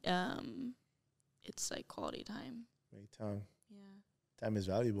me, it's, like, quality time. Make time. Yeah. Time is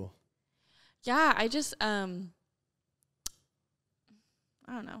valuable. Yeah, I just, I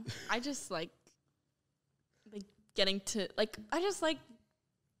don't know. I just, like getting to, like, I just, like,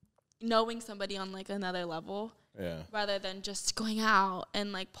 knowing somebody on, like, another level. Yeah. Rather than just going out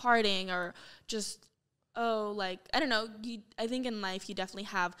and, like, partying or just, like, I don't know. I think in life you definitely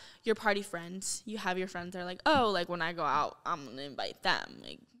have your party friends. You have your friends that are like, like, when I go out, I'm going to invite them.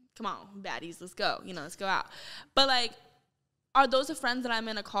 Like, come on, baddies, let's go. You know, let's go out. But, like, are those the friends that I'm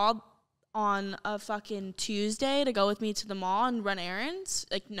going to call on a fucking Tuesday to go with me to the mall and run errands?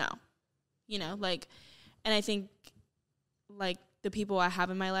 Like, no. You know, like, and I think, like, the people I have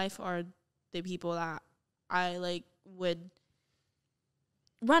in my life are the people that I, like, would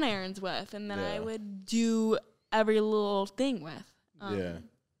run errands with, and then I would do every little thing with.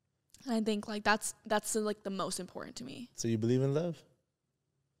 I think like that's like the most important to me. So you believe in love?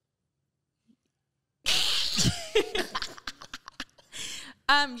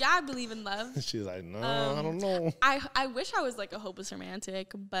 Yeah, I believe in love. She's like, no, I don't know. I wish I was like a hopeless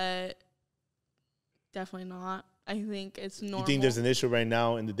romantic, but definitely not. I think it's normal. You think there's an issue right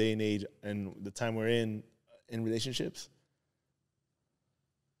now in the day and age and the time we're in relationships?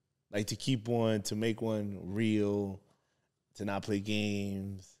 Like to keep one, to make one real, to not play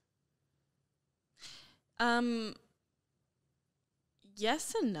games?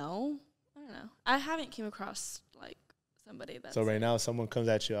 Yes and no. I don't know. I haven't came across like somebody that's so right now, if someone comes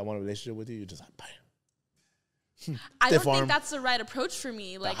at you, I want a relationship with you, you're just like, bam. I don't think that's the right approach for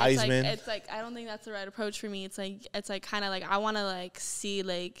me. Like Heisman. it's like I don't think that's the right approach for me. It's like kind of like I want to like see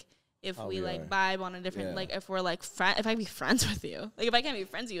like if we like vibe on a different like if we're like if I can be friends with you. Like if I can't be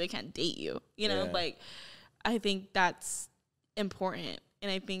friends with you, I can't date you. You know, like I think that's important.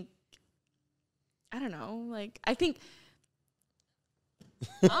 And I think I don't know. Like I think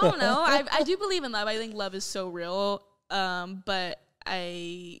I don't know. I do believe in love. I think love is so real. But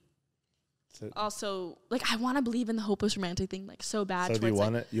I also like I want to believe in the hopeless romantic thing like so bad. So do you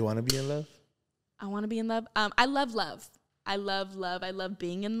want to be in love? I want to be in love. I love love. I love love. I love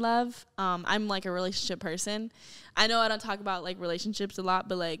being in love. I'm like a relationship person. I know I don't talk about like relationships a lot,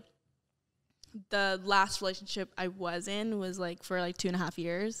 but like the last relationship I was in was like for like 2.5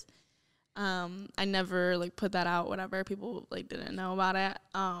 years. I never like put that out, whatever. People like didn't know about it.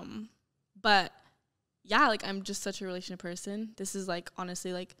 But yeah, like I'm just such a relationship person. This is like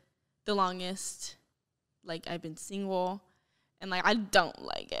honestly like the longest like I've been single, and like I don't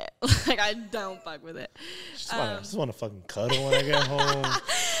like it. Like I don't fuck with it. I just want to fucking cuddle when I get home. I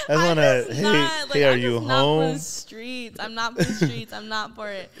just want to. Hey, are you home? Not for the streets. I'm not for the streets. I'm not for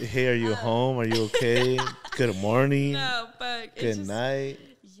it. Hey, are you home? Are you okay? Good morning. No, but good night.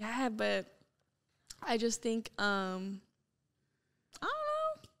 Yeah, but I just think I don't know.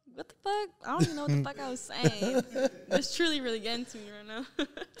 What the fuck? I don't even know what the fuck I was saying. It's truly really getting to me right now.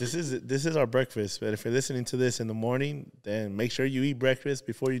 This is our breakfast. But if you're listening to this in the morning, then make sure you eat breakfast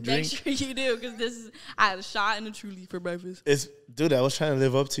before you drink. Make sure you do, because I had a shot and a Truly for breakfast. Dude, I was trying to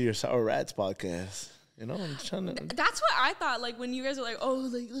live up to your Sour Rats podcast. You know, I'm trying to. That's what I thought. Like when you guys were like, "Oh,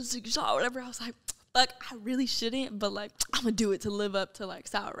 like let's take a shot," or whatever. I was like, "Fuck, I really shouldn't," but like I'm gonna do it to live up to like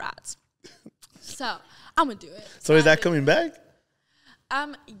Sour Rats. So I'm gonna do it. So is that coming back?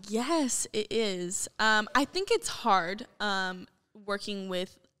 Yes, it is. I think it's hard working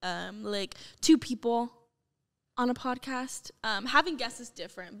with like two people on a podcast. Having guests is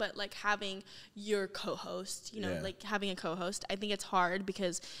different, but like having your co-host, you know, like having a co-host, I think it's hard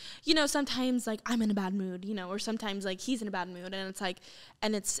because, you know, sometimes like I'm in a bad mood, you know, or sometimes like he's in a bad mood, and it's like,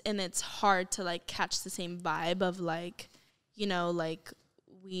 and it's hard to like catch the same vibe of like, you know, like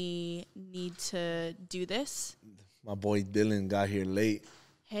we need to do this. My boy Dylan got here late.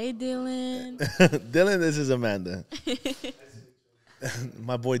 Hey, Dylan. Dylan, this is Amanda.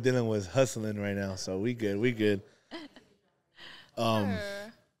 My boy Dylan was hustling right now, so we good.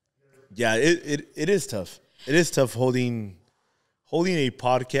 Yeah, it is tough. It is tough holding a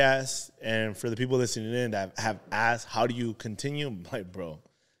podcast, and for the people listening in that have asked, how do you continue? I'm like, bro,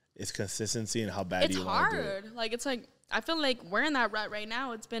 it's consistency and how bad do you want to do it. It's hard. Like, it's like, I feel like we're in that rut right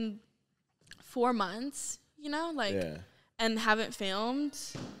now. It's been 4 months, you know, like, and haven't filmed,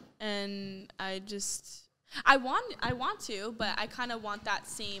 and I want to, but I kind of want that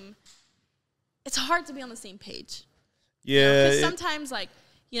same. It's hard to be on the same page. Yeah. Because sometimes, like,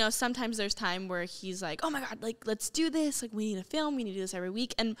 you know, sometimes there's time where he's like, "Oh my God, like, let's do this. Like, we need to film. We need to do this every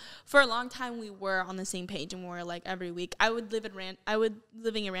week." And for a long time, we were on the same page, and we were like every week. I would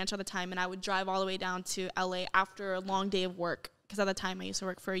living in Ranch all the time, and I would drive all the way down to LA after a long day of work. Because at the time, I used to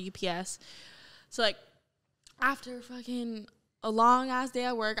work for UPS. So like, after fucking a long ass day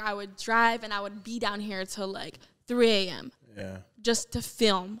at work, I would drive and I would be down here till like 3 a.m. Yeah. Just to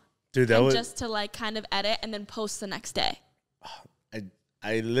film. Dude, just to like kind of edit and then post the next day.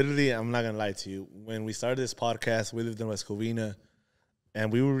 I literally, I'm not gonna lie to you. When we started this podcast, we lived in West Covina,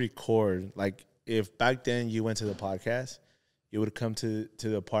 and we would record. Like, if back then you went to the podcast, you would come to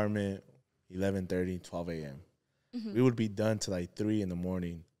the apartment 11:30, 12 a.m. Mm-hmm. We would be done to like 3 in the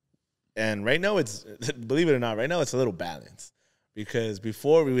morning. And right now it's, believe it or not, right now it's a little balanced. Because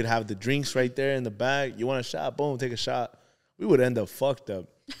before we would have the drinks right there in the back. You want a shot? Boom, take a shot. We would end up fucked up.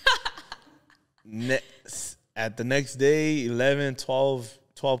 At the next day, 12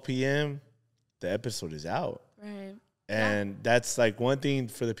 p.m., the episode is out. Right. And that's like one thing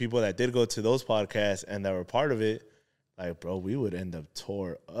for the people that did go to those podcasts and that were part of it. like, bro, we would end up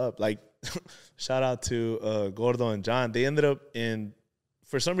tore up. Like, shout out to Gordo and John. They ended up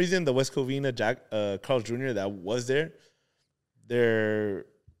for some reason, the West Covina Carl's Jr. that was there,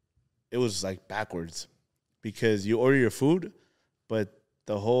 it was like backwards because you order your food, but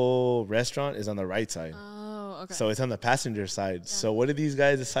the whole restaurant is on the right side. Oh, okay. So it's on the passenger side. Yeah. So what did these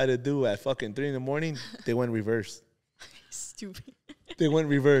guys decide to do at fucking 3 a.m? They went reverse. Stupid. They went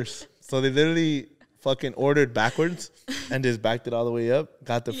reverse. So they literally fucking ordered backwards and just backed it all the way up,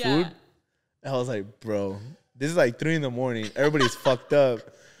 got the food. And I was like, bro, this is like 3 a.m. Everybody's fucked up.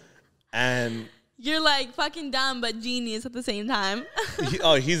 And you're like fucking dumb but genius at the same time.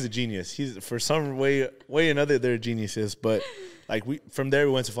 He's a genius. He's for some way or another they're geniuses. But like from there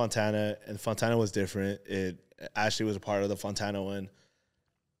we went to Fontana, and Fontana was different. Ashley was a part of the Fontana one.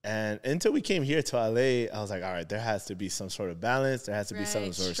 And until we came here to LA, I was like, all right, there has to be some sort of balance. There has to be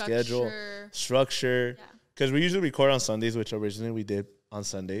some sort of schedule, structure. Because we usually record on Sundays, which originally we did on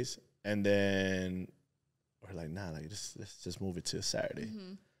Sundays. And then we're like, nah, like let's just move it to Saturday.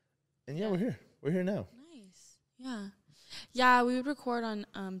 Mm-hmm. And we're here. We're here now. Nice. Yeah. Yeah, we would record on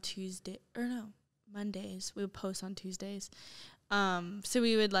Mondays. We would post on Tuesdays. So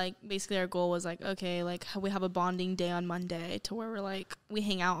we would like, basically our goal was like, okay, like we have a bonding day on Monday to where we're like, we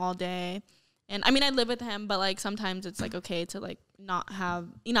hang out all day. And I mean, I live with him, but like sometimes it's like okay to like not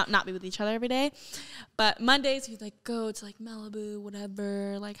be with each other every day. But Mondays we'd like go to like Malibu,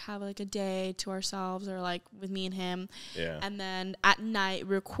 whatever, like have like a day to ourselves or like with me and him. Yeah. And then at night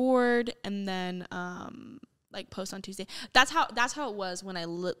record and then like post on Tuesday. That's how it was when I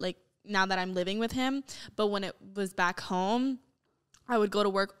like now that I'm living with him. But when it was back home, I would go to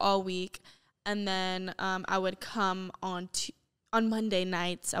work all week, and then I would come on Monday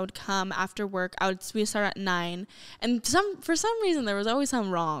nights. I would come after work. We start at 9, and for some reason there was always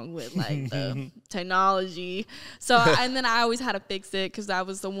something wrong with like the technology. So and then I always had to fix it because I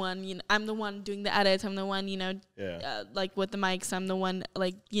was the one. I'm the one doing the edits. I'm the one like with the mics. I'm the one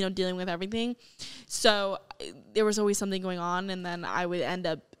like dealing with everything. So there was always something going on, and then I would end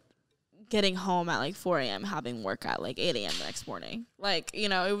up getting home at like 4 a.m. having work at like 8 a.m. the next morning. Like, it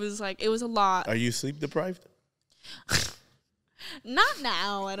was a lot. Are you sleep deprived? Not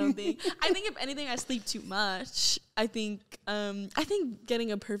now, I don't think. I think if anything, I sleep too much. I think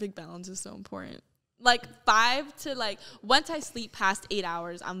getting a perfect balance is so important. Like 5 to like, once I sleep past 8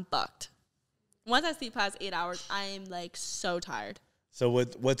 hours, I'm fucked. Once I sleep past 8 hours, I am like so tired. So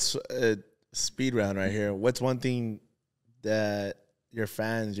what's speed round right here? What's one thing that your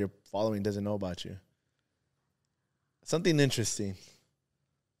fans, your following doesn't know about you? Something interesting.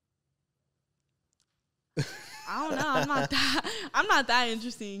 I don't know. I'm not that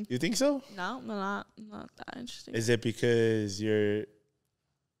interesting. You think so? No, I'm not that interesting. Is it because you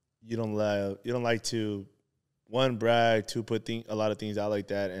don't like to, one, brag, two, put a lot of things out like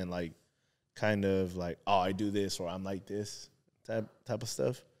that, and like kind of like, oh, I do this or I'm like this type of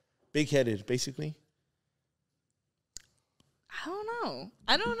stuff? Big headed, basically.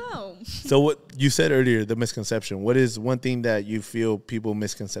 I don't know. So what you said earlier, the misconception. What is one thing that you feel people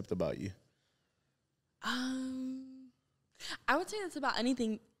misconcept about you? I would say it's about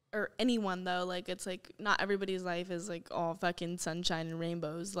anything or anyone though. Like it's like not everybody's life is like all fucking sunshine and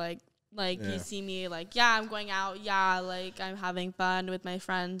rainbows. Like you see me like, yeah, I'm going out, yeah, like I'm having fun with my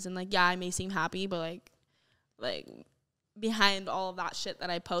friends, and like, yeah, I may seem happy, but like behind all of that shit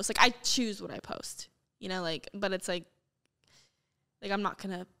that I post, like I choose what I post, like, but it's like I'm not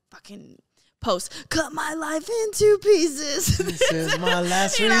gonna fucking post, cut my life into pieces. This is my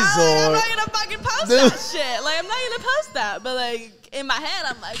last resort. I'm not gonna fucking post that shit. Like, I'm not gonna post that. But, like, in my head,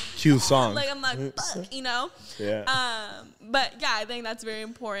 I'm like, cue song. Like, I'm like, fuck, Yeah. But, yeah, I think that's very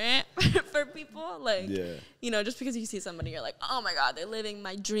important for people. Like, just because you see somebody, you're like, oh, my God, they're living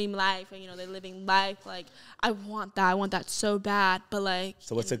my dream life. And, they're living life. Like, I want that. I want that so bad. But, like.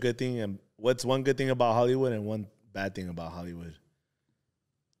 So, what's a good thing? And what's one good thing about Hollywood and one bad thing about Hollywood?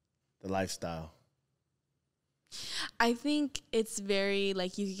 The lifestyle. I think it's very,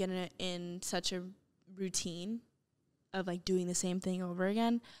 like, you can get in such a routine of, like, doing the same thing over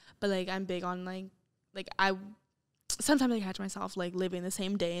again. But, like, I'm big on, like I sometimes I catch myself, like, living the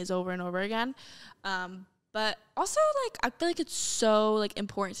same days over and over again. But also, like, I feel like it's so, like,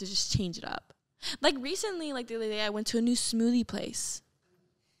 important to just change it up. Like, recently, like, the other day, I went to a new smoothie place.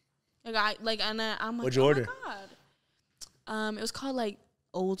 I'm like, what'd you order? My God. It was called, like,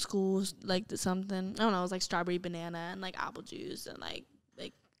 old school, like something, I don't know, it was like strawberry banana and like apple juice and like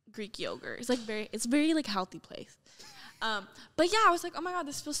Greek yogurt. It's very like healthy place. But yeah, I was like, oh my God,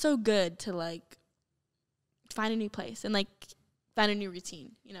 this feels so good to like find a new place and like find a new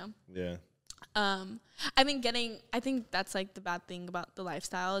routine, Yeah. I think that's like the bad thing about the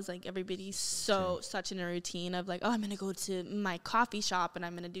lifestyle is like everybody's such in a routine of like, oh, I'm gonna go to my coffee shop and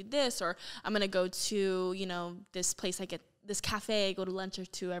I'm gonna do this, or I'm gonna go to, you know, this place, I get this cafe, I go to lunch or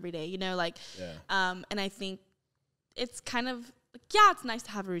two every day, you know, like, and I think it's kind of like, yeah, it's nice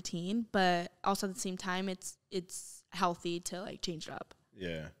to have a routine, but also at the same time, it's healthy to like change it up.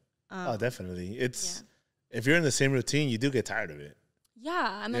 Yeah. Oh, definitely. If you're in the same routine, you do get tired of it.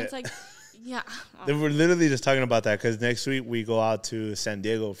 Yeah, and then it's like. Yeah. We're literally just talking about that because next week we go out to San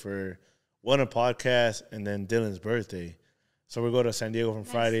Diego for a podcast and then Dylan's birthday. So we go to San Diego from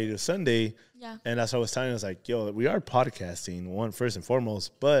Friday to Sunday. Yeah. And that's what I was telling us, like, yo, we are podcasting, first and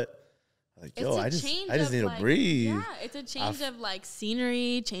foremost, but like, yo, I just need to breathe. Yeah, it's a change of like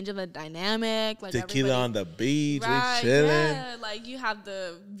scenery, change of a dynamic. Like tequila on the beach, right, we chilling. Yeah, like you have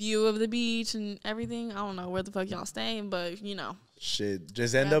the view of the beach and everything. I don't know where the fuck y'all staying, but you know. Shit,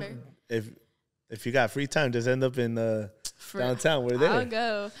 just end up if you got free time, just end up in downtown. We're there. I'll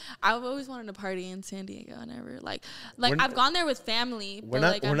go. I've always wanted to party in San Diego. I never like I've gone there with family. We're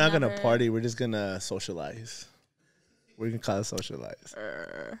not gonna party. We're just gonna socialize. We're gonna call it socialize.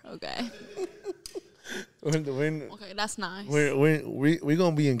 Okay. Okay, that's nice. We're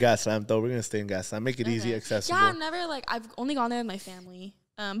gonna be in Gaslamp though. We're gonna stay in Gaslamp. Make it easy, accessible. Yeah, I've only gone there with my family.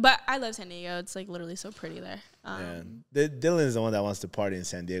 But I love San Diego. It's like literally so pretty there. Dylan is the one that wants to party in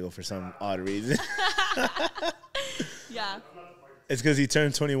San Diego for some odd reason. Yeah. It's because he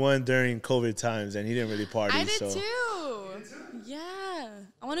turned 21 during COVID times and he didn't really party. I did too. Yeah.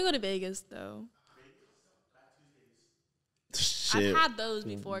 I want to go to Vegas though. Shit. I've had those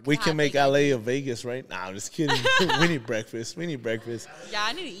before. We can make LA a Vegas, right? Nah, I'm just kidding. We need breakfast. Yeah,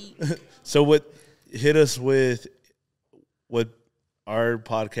 I need to eat. So hit us with what our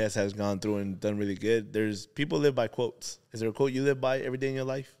podcast has gone through and done really good. There's people live by quotes. Is there a quote you live by every day in your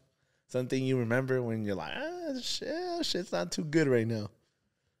life? Something you remember when you're like, shit's not too good right now.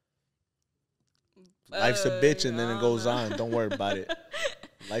 Life's a bitch and then it goes on. Don't worry about it.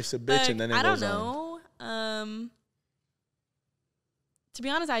 Life's a bitch and then it goes on. I don't know. To be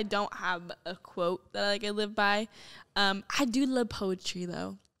honest, I don't have a quote that I live by. I do love poetry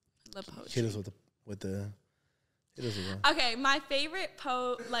though. Love poetry. Hit us with the. Okay, my favorite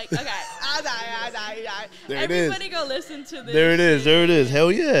okay. There Everybody go listen to this. There it is.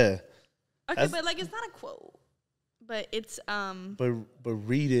 Hell yeah. Okay, but like it's not a quote. But it's But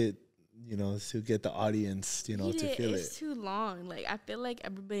read it, you know, to get the audience, you know, to feel it. It's too long. Like I feel like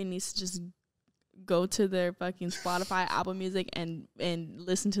everybody needs to just go to their fucking Spotify, Apple Music and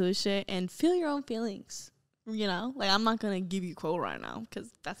listen to the shit and feel your own feelings. You know, like I'm not gonna give you a quote right now because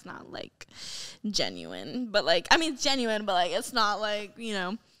that's not like genuine. But like, I mean, it's genuine, but like, it's not like, you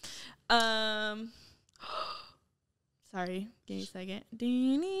know. Sorry, give me a second.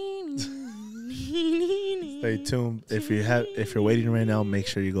 Stay tuned. If you're waiting right now, make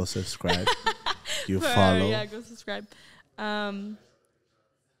sure you go subscribe. You follow. Yeah, go subscribe.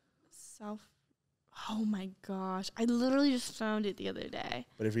 Oh my gosh, I literally just found it the other day.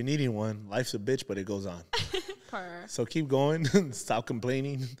 But if you're needing one, life's a bitch, but it goes on. So keep going. Stop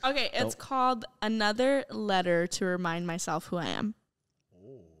complaining. Okay, it's called Another Letter to Remind Myself Who I Am.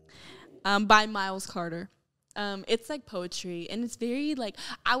 By Miles Carter. It's like poetry, and it's very like,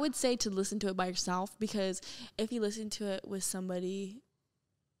 I would say to listen to it by yourself, because if you listen to it with somebody,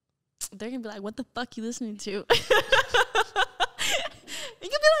 they're gonna be like, what the fuck you listening to? You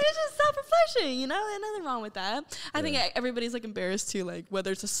can be like, it's just self-reflection, you know? There's nothing wrong with that. I think everybody's like embarrassed to, like,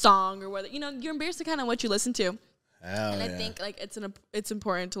 whether it's a song or whether, you know, you're embarrassed to kind of what you listen to. I think like it's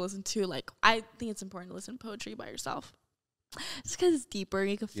important to listen to, like, I think it's important to listen to poetry by yourself. Just because it's deeper,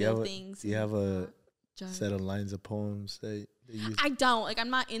 you can feel things. Do you have a set of lines of poems that you use? I don't. Like, I'm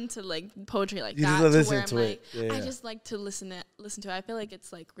not into like poetry like you that. Just listen to it. Like, I just like to listen to it. I feel like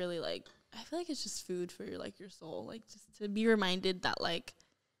it's like really like, I feel like it's just food for your, like, your soul. Like, just to be reminded that like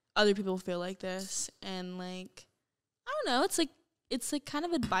other people feel like this, and like, I don't know. It's like kind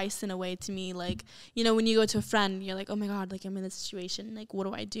of advice in a way to me. Like, you know, when you go to a friend, you're like, oh my God, like I'm in this situation. Like, what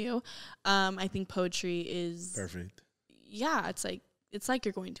do I do? I think poetry is perfect. Yeah, it's like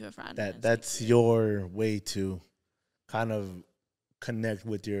you're going to a friend. That's like your way to kind of connect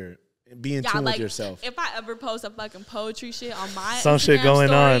with your, be in tune with yourself. If I ever post a fucking poetry shit on my some Instagram shit going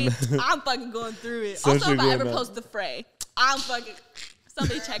story, on, I'm fucking going through it. Also, if I ever post the fray, I'm fucking.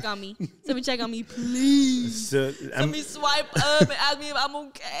 Somebody check on me. Somebody check on me, please. Somebody swipe up and ask me if I'm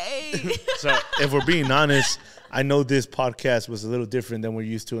okay. So if we're being honest, I know this podcast was a little different than we're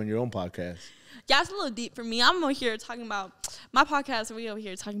used to on your own podcast. Yeah, it's a little deep for me. I'm over here talking about my podcast. We over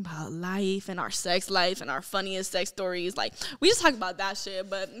here talking about life and our sex life and our funniest sex stories. Like, we just talk about that shit,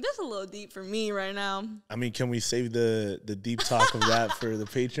 but this is a little deep for me right now. I mean, can we save the deep talk of that for the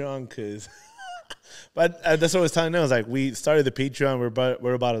Patreon? Because, but that's what I was telling them. I was like, we started the Patreon.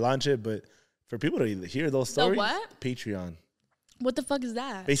 We're about to launch it, but for people to hear those stories, the what? Patreon. What the fuck is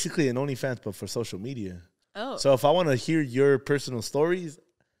that? Basically an OnlyFans, but for social media. Oh. So if I want to hear your personal stories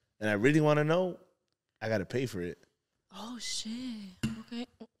and I really want to know, I got to pay for it. Oh, shit. Okay.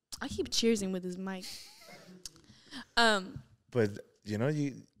 I keep cheersing with his mic. But, you know,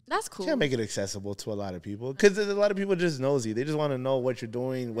 that's cool. You can't make it accessible to a lot of people because a lot of people just nosy. They just want to know what you're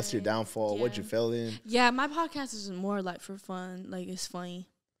doing, what's your downfall, what you fell in. Yeah, my podcast is more like for fun. Like, it's funny.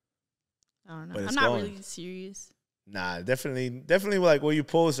 I don't know. But I'm not really serious. Nah, definitely like what you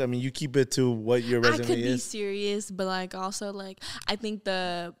post. I mean, you keep it to what your resume is. I could be serious, but like also like I think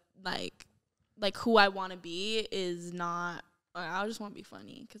the like who I want to be is not. I just want to be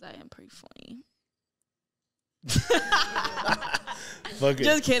funny because I am pretty funny. Fuck it.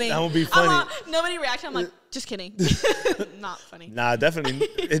 Just kidding. That would be funny. Nobody reaction. I'm like, just kidding. Not funny. Nah, definitely.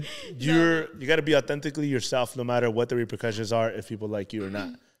 You got to be authentically yourself, no matter what the repercussions are, if people like you or not.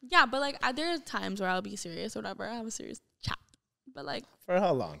 Yeah, but like there are times where I'll be serious or whatever. I have a serious chat, but like for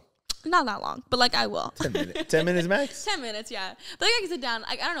how long? Not that long, but like I will. 10 minutes. 10 minutes max. 10 minutes, yeah. But like I can sit down.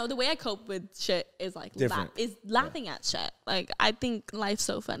 Like I don't know. The way I cope with shit is like laughing at shit. Like I think life's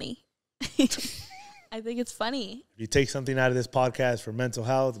so funny. I think it's funny. If you take something out of this podcast for mental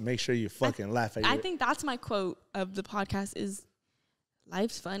health, make sure you fucking laugh at it. I think that's my quote of the podcast is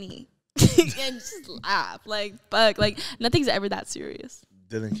life's funny. And just laugh. Like fuck. Like nothing's ever that serious.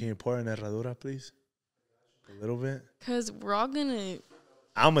 Dylan, can you pour an herradura, please? A little bit. Cause we're all gonna.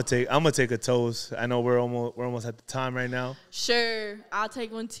 I'm gonna take a toast. I know we're almost at the time right now. Sure, I'll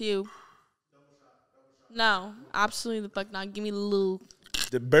take one too. No, absolutely the fuck not. Give me a little.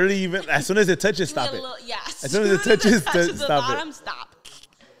 Barely even. As soon as it touches, stop it. Yes. As soon as it touches, the stop bottom, it. Stop.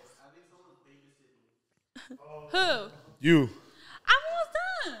 Who? You. I'm almost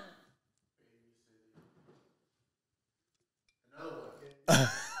done.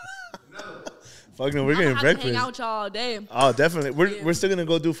 Fuck no, we're getting breakfast. Hang out with y'all all day. Oh, definitely. We're still gonna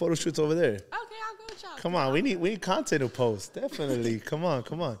go do photo shoots over there. Okay, I'll go with y'all. Come on, we need content to post. Definitely. Come on.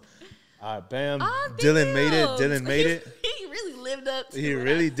 All right, bam. Oh, Dylan made it. He really lived up to it. He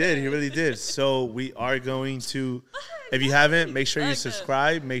really did. So we are going to, if you haven't, make sure you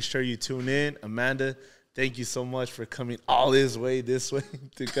subscribe. Make sure you tune in. Amanda, thank you so much for coming all this way to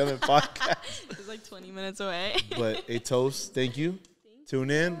come and podcast. It's like 20 minutes away. But a toast. Thank you.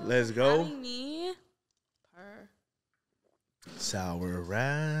 Tune in. Let's go. Me. Sour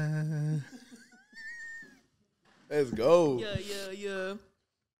rat. Let's go. Yeah.